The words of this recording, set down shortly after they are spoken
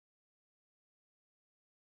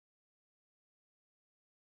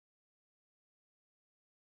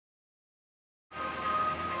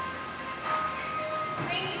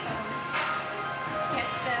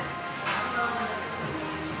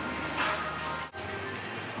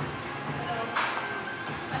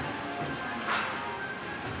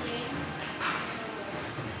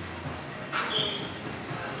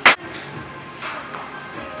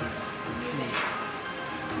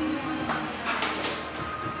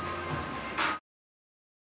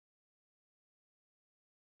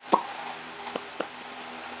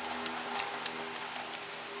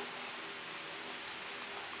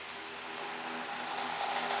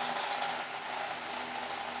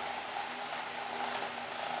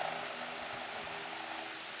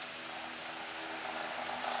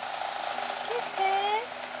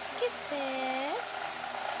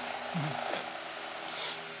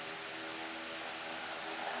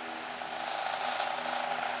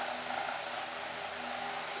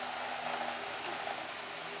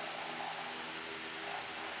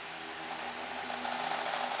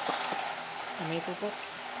May pupok.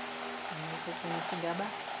 May pupok na si Gaba.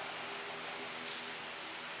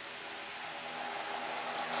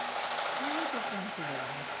 May pupok na si Gaba.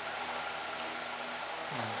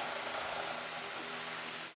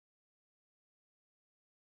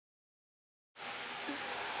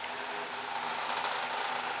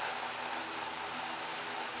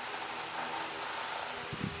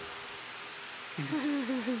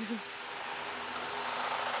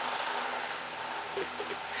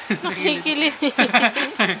 Nakikilig.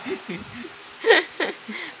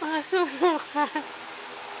 Makasumo ka.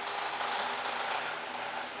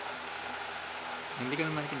 Hindi ko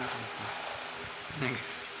naman kinakampus.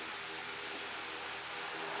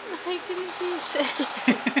 Nakikilig siya.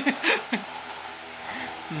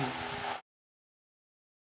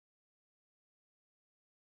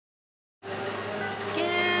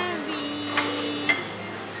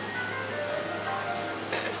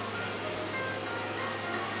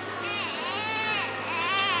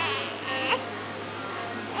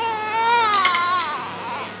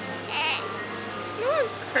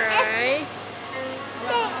 Cry.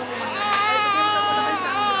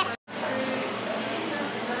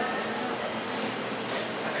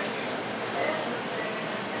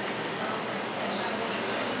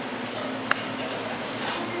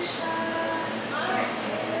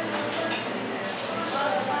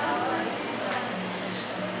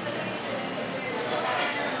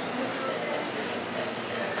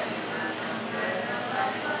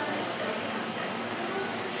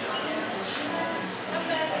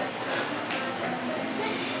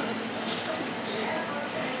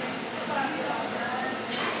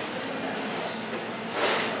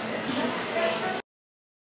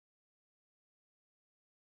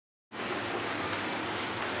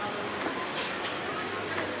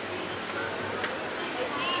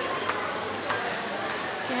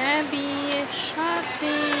 Gabby is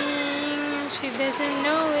shopping. She doesn't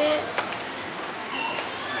know it.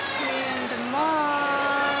 We're in the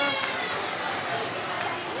mall.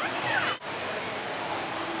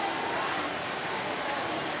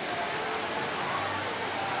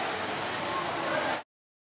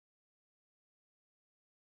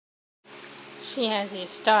 She has a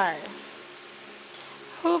star.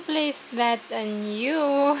 Who placed that on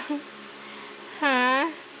you? Huh?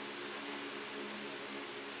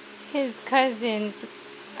 His cousin,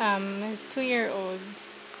 his 2-year-old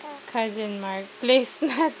cousin Mark placed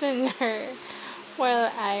that on her while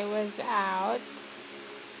I was out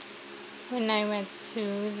when I went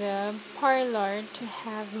to the parlor to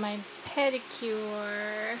have my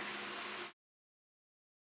pedicure.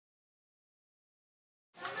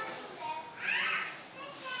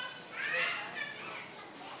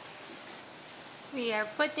 We are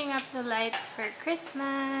putting up the lights for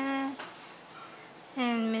Christmas.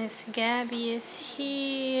 And Miss Gabby is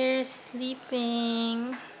here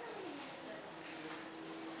sleeping.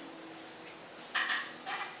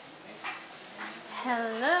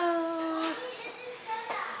 Hello!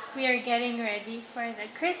 We are getting ready for the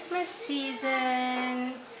Christmas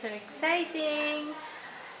season. So exciting!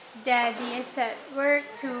 Daddy is at work,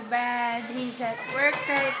 too bad. He's at work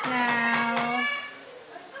right now.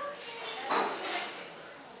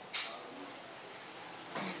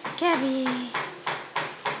 There's Gabby.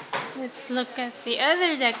 Let's look at the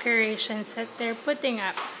other decorations that they're putting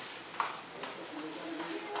up.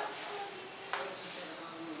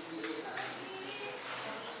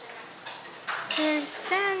 There's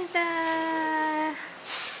Santa.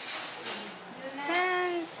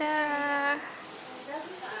 Santa.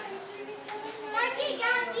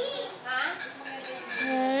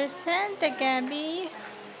 There's Santa, Gabby.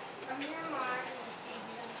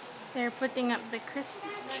 They're putting up the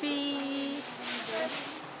Christmas tree.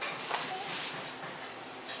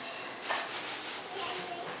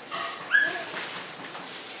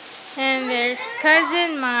 And there's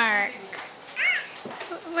Cousin Mark.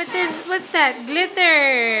 What's that?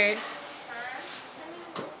 Glitters.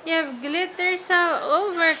 You have glitters all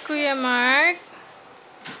over, Kuya Mark.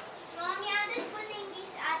 Mommy, I'm just putting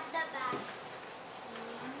these at the back.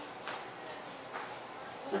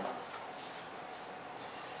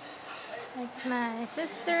 That's my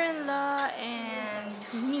sister-in-law and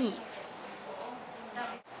niece.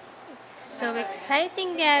 So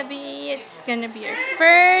exciting, Gabby. It's gonna be your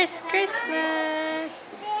first Christmas.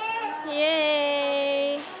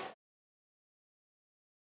 Yay!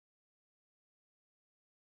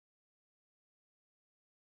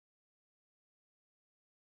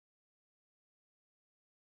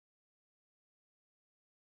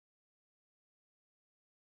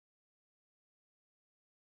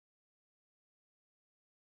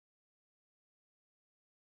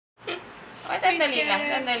 Oh, sandali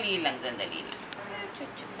lang, sandali lang, sandali lang.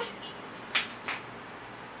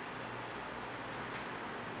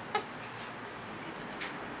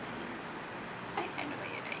 Ay, ano ba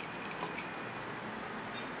yun?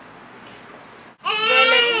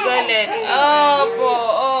 Galit. Opo,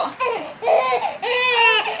 oh.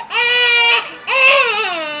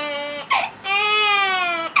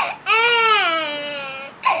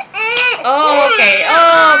 Okay.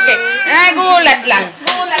 Gulat lang.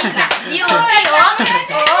 Yun, gulat lang.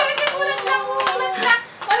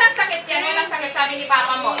 Walang sakit yan, sabi ni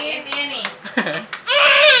Papa mo. Hindi yan eh.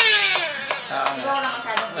 Di ba wala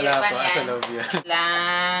masyadong Wala tirapan po, yan? sa loob yan.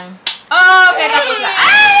 Lang. Okay, tapos na.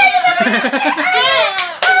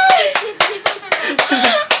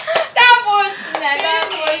 Tapos na.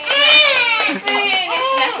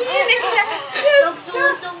 Finish na.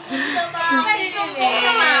 Nagsusumbong sa mama. Nagsumbong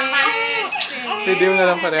sa mama. Pwede mo na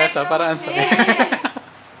lang parehas ha, para ang sakit.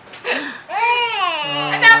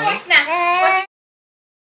 Tapos na.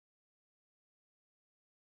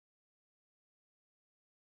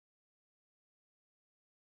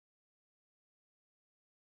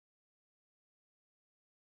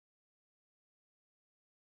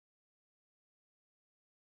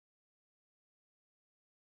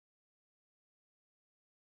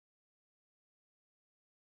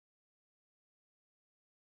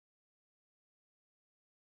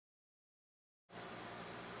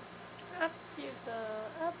 Up you go.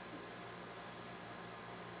 Up.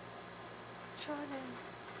 Show them.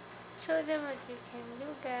 Show them what you can do,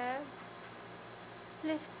 Gab.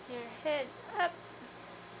 Lift your head up.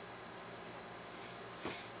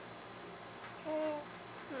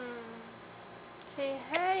 Say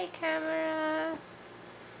hi, camera.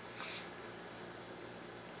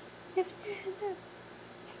 Lift your head up.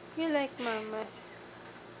 You like Mama's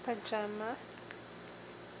pajama?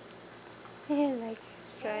 You like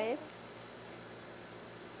stripes?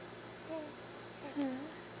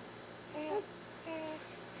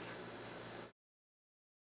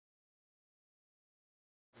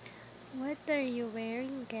 What are you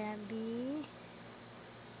wearing, Gabby?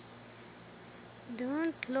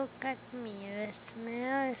 Don't look at me. The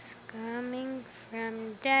smell is coming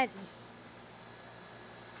from Daddy.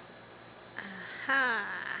 Aha!